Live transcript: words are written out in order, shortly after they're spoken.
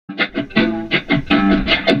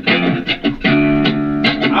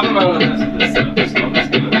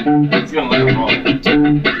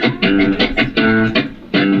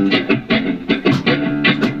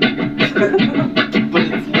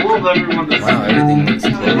now everything looks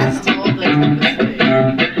closed.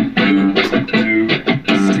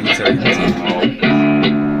 Streets are empty.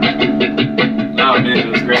 No, man, it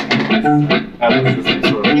was great. That was the same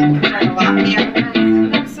sort of.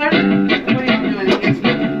 No, sir. What are you doing? It's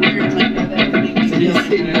weird like that.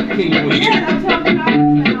 Yeah, that's how I'm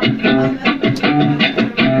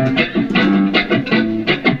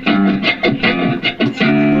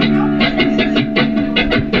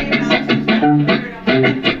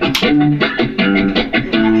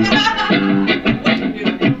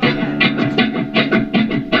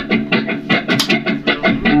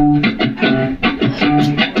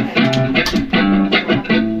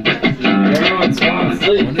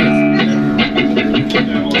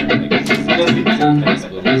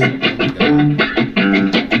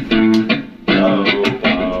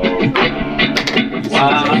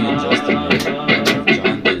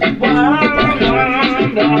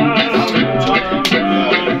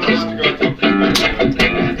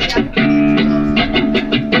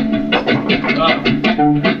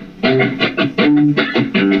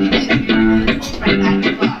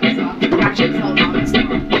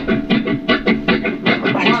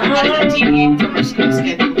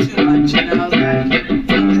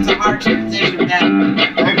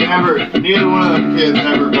Neither one of them kids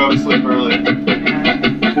ever go to sleep early. And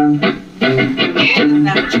doesn't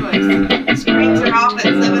have a choice. Screens are off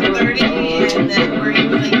at 7:30, and then we're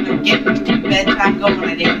usually getting bedtime going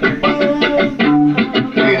at 8:30.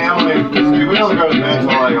 Me and Emily, we don't go to bed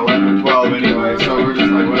until like 11 or 12 anyway, so we're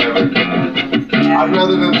just like, whatever. I'd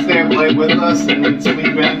rather them stay up late with us and then sleep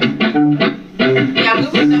in. Yeah, we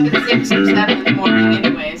wake up at 6 or 7 in the morning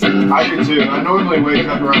anyway. So I do too. I normally wake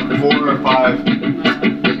up around 4 or 5.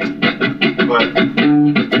 But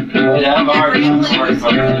yeah, I'm hard. It's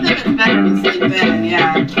better to sleep in,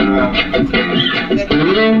 yeah.